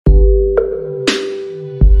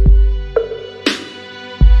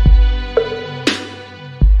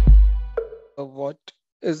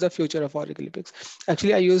is the future of Oracle Apex.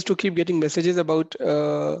 Actually, I used to keep getting messages about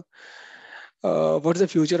what is the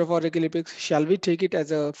future of Oracle Apex. Shall we take it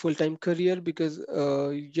as a full-time career? Because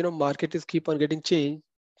market is keep on getting changed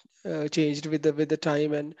with the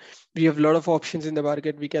time, and we have a lot of options in the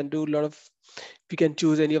market. We can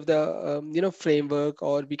choose any of the framework,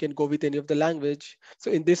 or we can go with any of the language.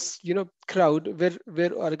 So in this crowd,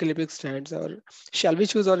 where Oracle Apex stands, or shall we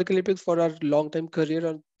choose Oracle Apex for our long time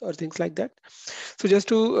career, or things like that? So just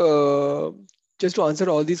to answer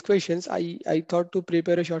all these questions, I thought to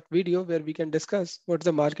prepare a short video where we can discuss what's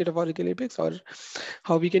the market of Oracle Apex, or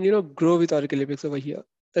how we can grow with Oracle Apex over here.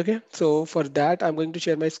 Okay, so for that, I'm going to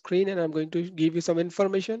share my screen, and I'm going to give you some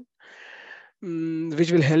information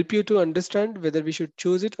which will help you to understand whether we should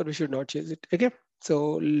choose it or we should not choose it. Okay,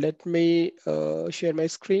 so let me share my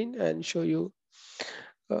screen and show you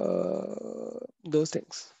those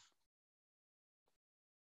things.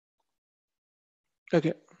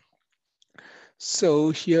 Okay,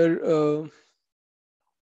 so here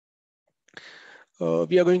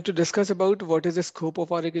we are going to discuss about what is the scope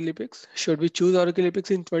of Oracle Apex. Should we choose Oracle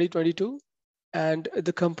Apex in 2022? And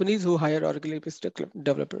the companies who hire Oracle Apex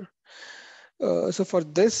developer. So for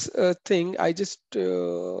this thing, I just have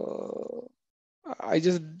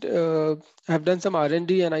done some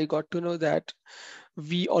R&D, and I got to know that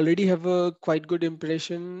we already have a quite good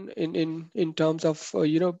impression in terms of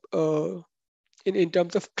in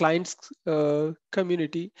terms of clients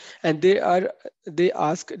community, and they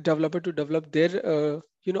ask developer to develop their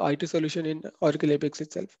IT solution in Oracle Apex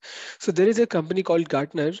itself. So there is a company called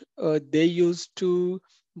Gartner. They used to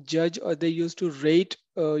judge, or they used to rate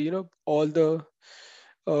all the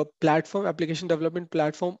platform application development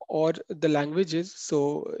platform or the languages.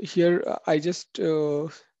 So here I just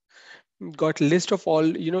got list of all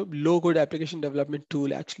low code application development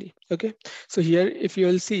tool actually. Okay, so here if you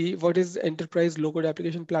will see what is enterprise low code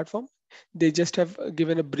application platform, they just have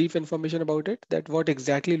given a brief information about it, that what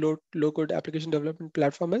exactly low code application development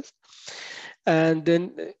platform is. And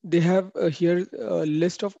then they have here a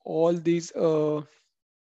list of all these low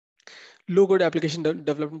code application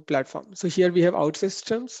development platform. So here we have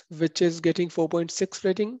OutSystems, which is getting 4.6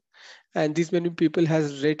 rating, and these many people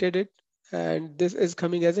has rated it, and this is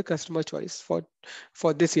coming as a customer choice for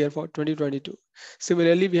this year, for 2022.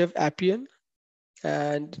 Similarly, we have Appian,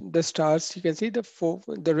 and the stars you can see,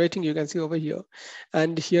 the rating you can see over here.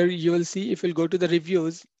 And here you will see, if you'll go to the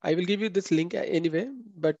reviews, I will give you this link anyway,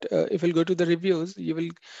 but if you'll go to the reviews,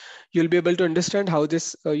 you'll be able to understand how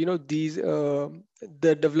this these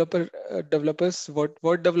the developers,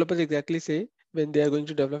 what developers exactly say when they are going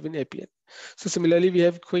to develop in Appian. So similarly, we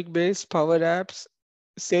have QuickBase, Power Apps,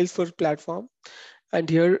 Salesforce platform, and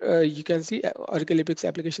here you can see Oracle Apex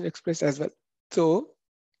Application Express as well. So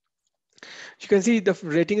you can see the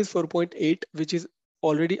rating is 4.8, which is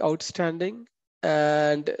already outstanding,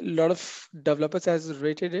 and a lot of developers has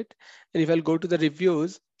rated it. And if I'll go to the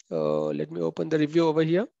reviews, let me open the review over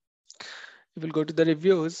here. If you go to the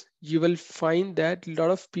reviews, you will find that a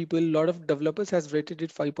lot of people, a lot of developers has rated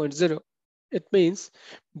it 5.0. It means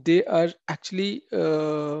they are actually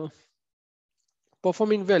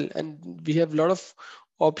performing well, and we have a lot of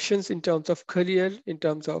options in terms of career, in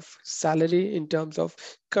terms of salary, in terms of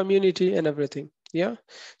community and everything. Yeah,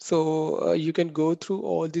 so you can go through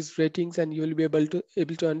all these ratings, and you will be able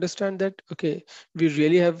to understand that okay, we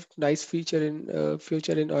really have nice future in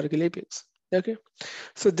Oracle Apex. Okay,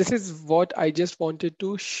 so this is what I just wanted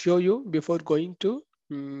to show you before going to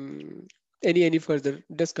any further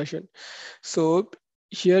discussion. So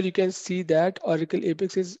here you can see that Oracle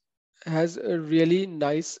Apex has a really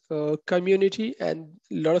nice community, and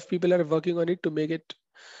a lot of people are working on it to make it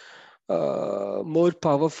more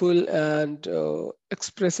powerful and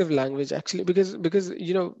expressive language actually, because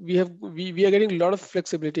we are getting a lot of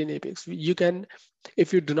flexibility in Apex. You can,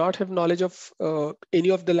 if you do not have knowledge of any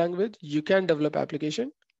of the language, you can develop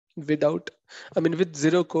application without, with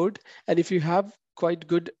zero code. And if you have quite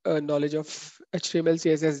good knowledge of HTML,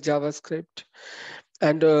 CSS, JavaScript,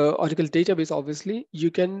 and Oracle database, obviously, you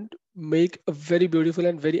can make a very beautiful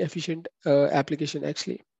and very efficient application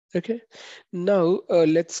actually. Okay, now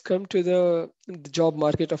let's come to the job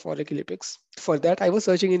market of Oracle Apex. For that, I was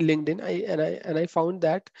searching in LinkedIn, and I found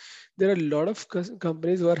that there are a lot of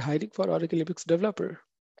companies who are hiring for Oracle Apex developer.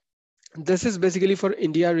 This is basically for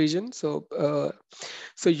India region. So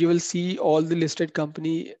you will see all the listed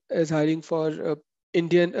company is hiring for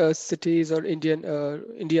Indian cities, or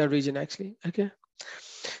India region actually. Okay,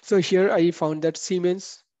 so here I found that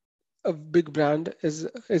Siemens, a big brand, is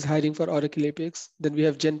hiring for Oracle Apex. Then we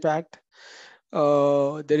have Genpact.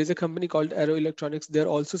 There is a company called Aero Electronics. They're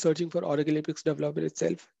also searching for Oracle Apex developer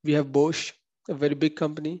itself. We have Bosch. a very big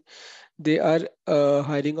company. They are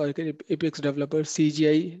hiring Oracle Apex developer.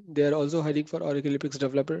 CGI, they are also hiring for Oracle Apex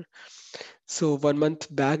developer. So 1 month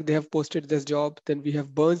back, they have posted this job. Then we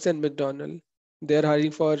have Burns and McDonnell. They are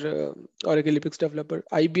hiring for Oracle Apex developer.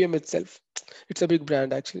 IBM itself, it's a big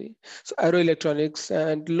brand actually. So Arrow Electronics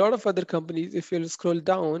and a lot of other companies. If you'll scroll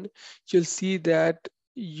down, you'll see that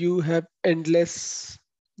you have endless,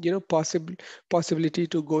 possibility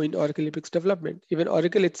to go in Oracle Apex development. Even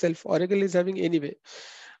Oracle itself, Oracle is having anyway.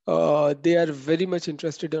 They are very much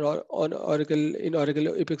interested on Oracle, in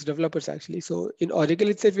Oracle Apex developers actually. So in Oracle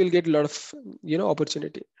itself, you'll get a lot of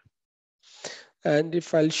opportunity. And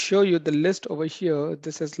if I'll show you the list over here,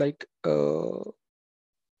 this is like a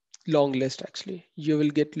long list actually. You will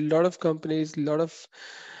get a lot of companies, a lot of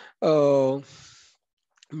uh,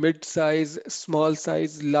 mid-size, small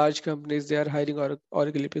size, large companies. They are hiring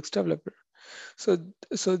Oracle Apex developer. So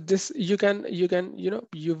this you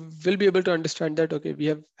will be able to understand that, okay, we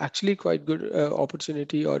have actually quite good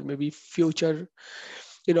opportunity or maybe future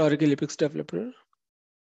in Oracle Apex developer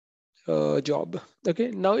job. Okay,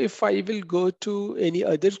 now if I will go to any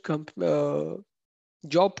other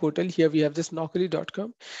job portal, here we have this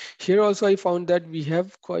Naukri.com. Here also I found that we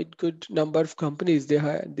have quite good number of companies. They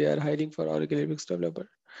are hiring for Oracle Apex developer.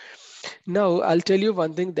 Now, I'll tell you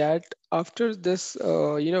one thing, that after this,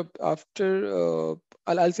 I'll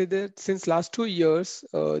say that since last 2 years,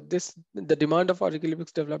 the demand of Oracle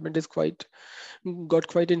Apex development is got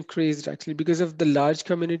quite increased actually, because of the large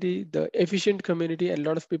community, the efficient community, and a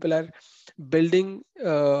lot of people are building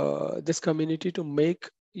this community to make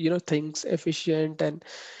things efficient. And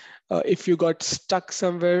if you got stuck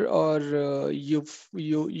somewhere, or you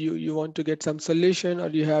want to get some solution, or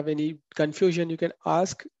you have any confusion, you can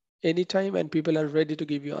ask anytime and people are ready to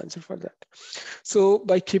give you answer for that. So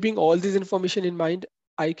by keeping all this information in mind,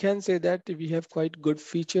 I can say that we have quite good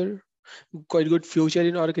future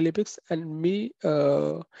in Oracle Apex. And me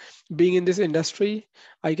being in this industry,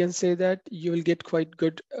 I can say that you will get quite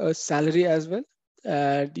good salary as well.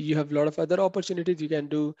 And you have a lot of other opportunities. You can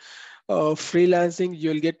do freelancing.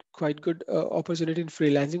 You'll get quite good opportunity in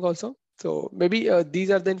freelancing also. So maybe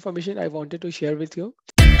these are the information I wanted to share with you.